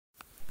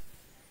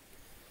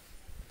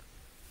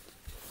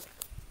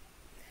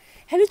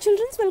Hello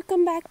children,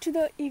 welcome back to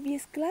the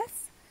EVS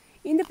class.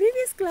 In the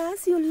previous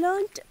class you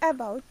learnt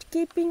about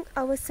keeping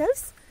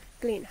ourselves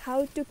clean,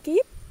 how to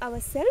keep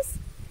ourselves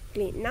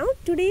clean. Now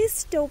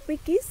today's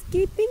topic is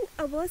keeping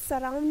our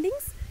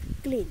surroundings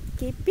clean.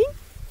 Keeping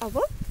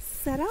our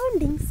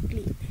surroundings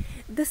clean.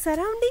 The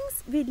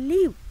surroundings we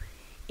live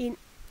in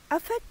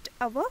affect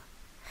our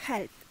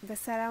health. The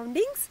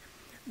surroundings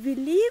we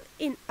live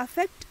in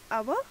affect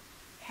our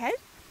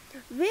health.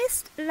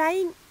 Waste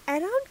lying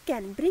around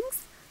can bring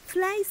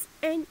flies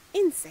and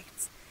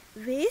insects.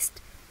 Waste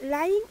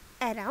lying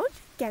around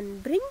can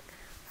bring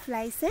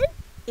flies and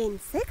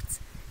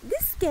insects.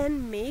 This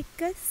can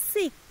make us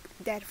sick.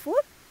 Therefore,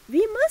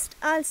 we must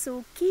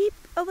also keep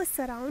our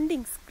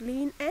surroundings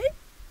clean and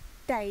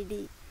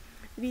tidy.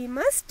 We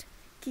must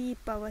keep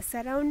our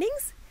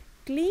surroundings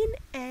clean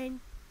and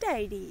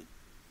tidy.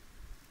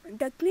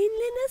 The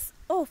cleanliness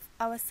of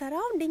our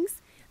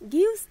surroundings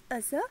gives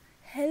us a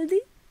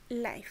healthy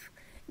life.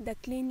 The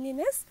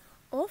cleanliness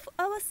of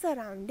our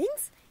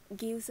surroundings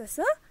gives us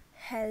a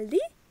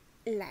healthy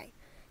life.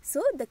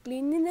 So the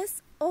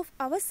cleanliness of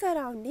our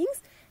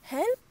surroundings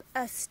help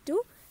us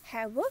to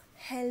have a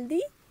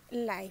healthy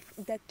life.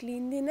 The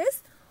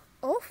cleanliness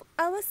of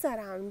our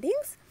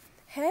surroundings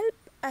help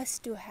us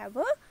to have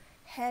a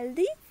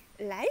healthy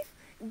life.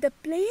 The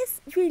place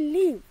we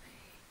live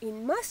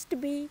in must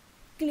be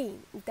clean.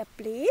 The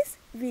place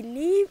we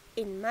live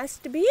in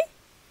must be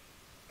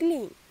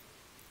clean.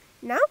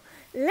 Now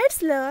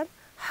let's learn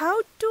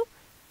how to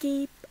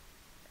keep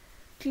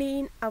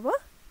clean our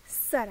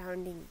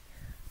surrounding.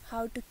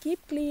 How to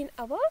keep clean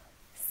our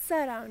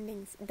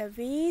surroundings. The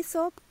ways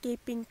of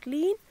keeping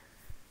clean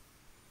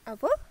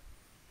our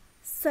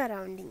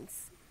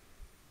surroundings.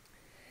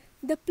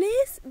 The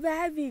place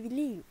where we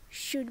live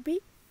should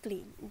be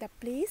clean. The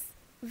place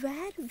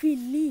where we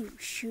live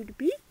should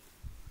be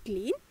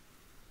clean.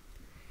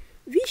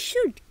 We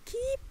should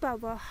keep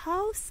our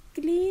house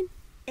clean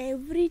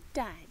every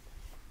time.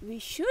 We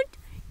should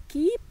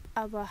keep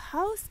our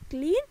house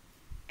clean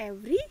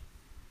every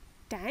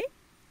time.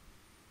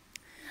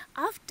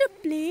 After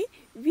play,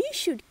 we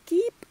should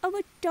keep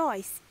our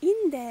toys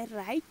in their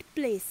right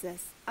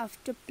places.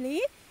 After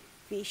play,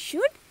 we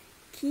should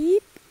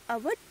keep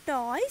our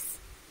toys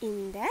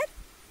in their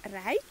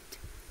right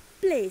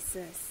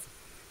places.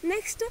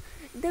 Next,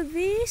 the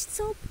wastes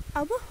of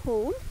our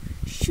home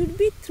should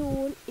be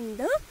thrown in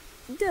the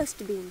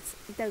dustbins.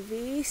 The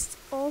wastes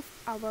of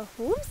our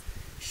homes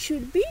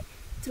should be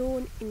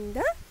thrown in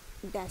the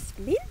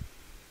dustbin.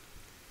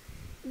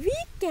 We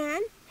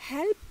can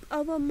help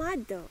our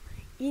mother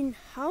in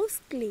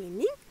house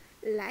cleaning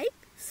like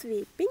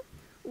sweeping,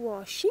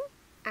 washing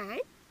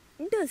and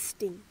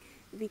dusting.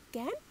 We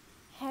can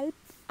help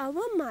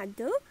our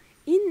mother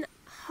in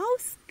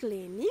house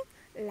cleaning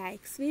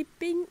like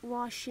sweeping,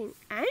 washing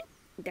and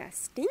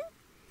dusting.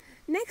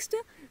 Next,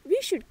 we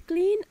should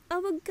clean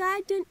our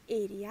garden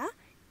area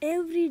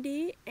every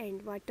day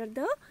and water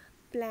the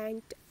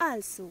plant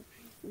also.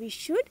 We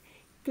should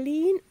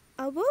clean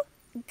our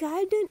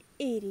garden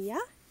area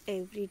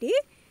every day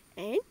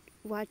and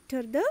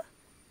water the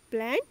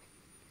plant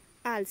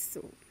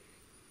also.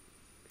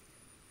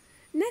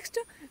 Next,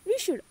 we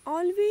should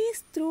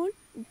always throw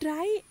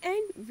dry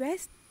and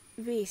wet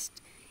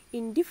waste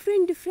in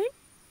different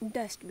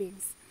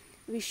dustbins.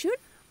 We should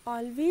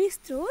always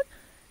throw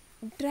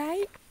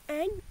dry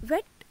and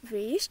wet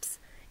wastes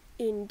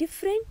in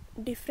different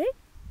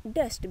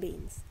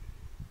dustbins.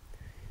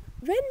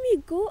 When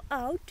we go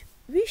out,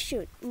 we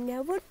should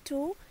never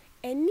throw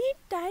any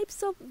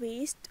types of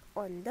waste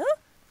on the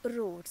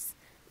roads.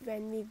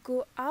 When we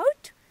go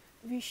out,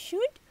 we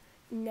should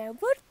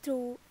never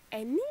throw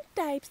any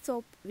types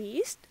of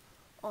waste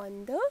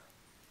on the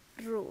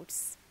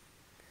roads.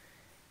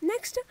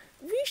 Next,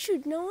 we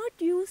should not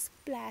use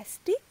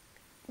plastic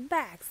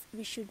bags.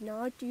 We should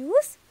not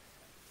use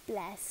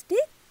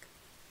plastic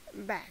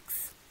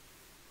bags.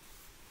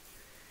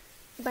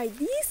 By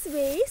these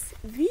ways,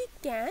 we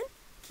can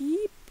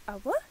keep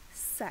our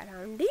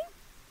surrounding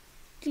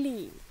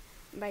clean.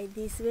 By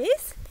these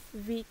ways,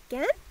 we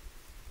can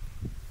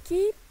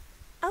keep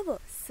our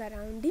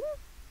surrounding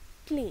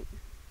clean.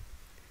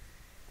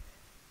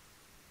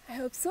 I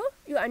hope so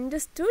you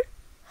understood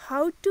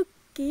how to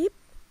keep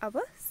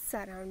our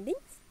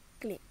surroundings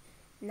clean.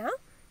 Now,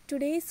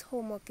 today's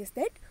homework is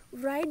that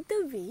write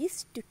the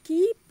ways to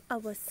keep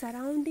our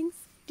surroundings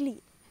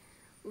clean.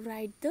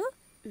 Write the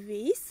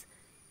ways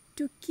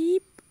to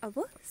keep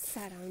our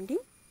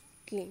surrounding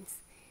clean.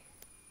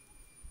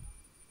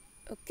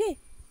 Okay,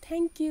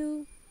 thank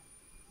you.